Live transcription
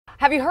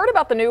Have you heard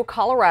about the new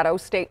Colorado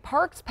State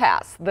Parks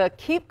Pass? The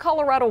Keep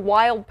Colorado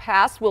Wild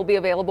Pass will be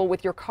available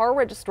with your car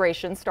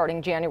registration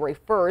starting January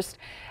 1st.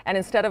 And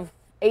instead of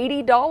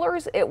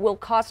 $80, it will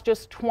cost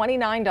just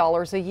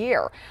 $29 a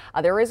year.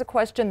 There is a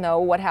question, though,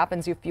 what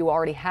happens if you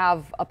already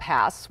have a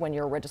pass when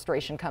your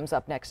registration comes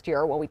up next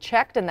year? Well, we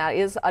checked, and that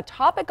is a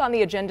topic on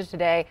the agenda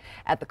today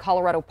at the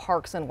Colorado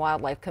Parks and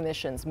Wildlife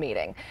Commission's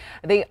meeting.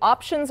 The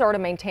options are to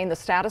maintain the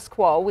status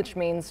quo, which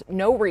means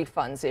no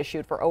refunds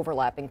issued for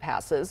overlapping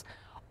passes,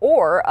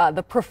 or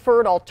the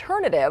preferred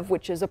alternative,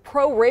 which is a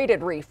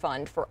prorated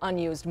refund for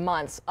unused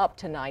months up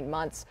to 9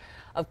 months.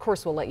 Of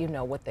course, we'll let you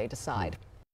know what they decide.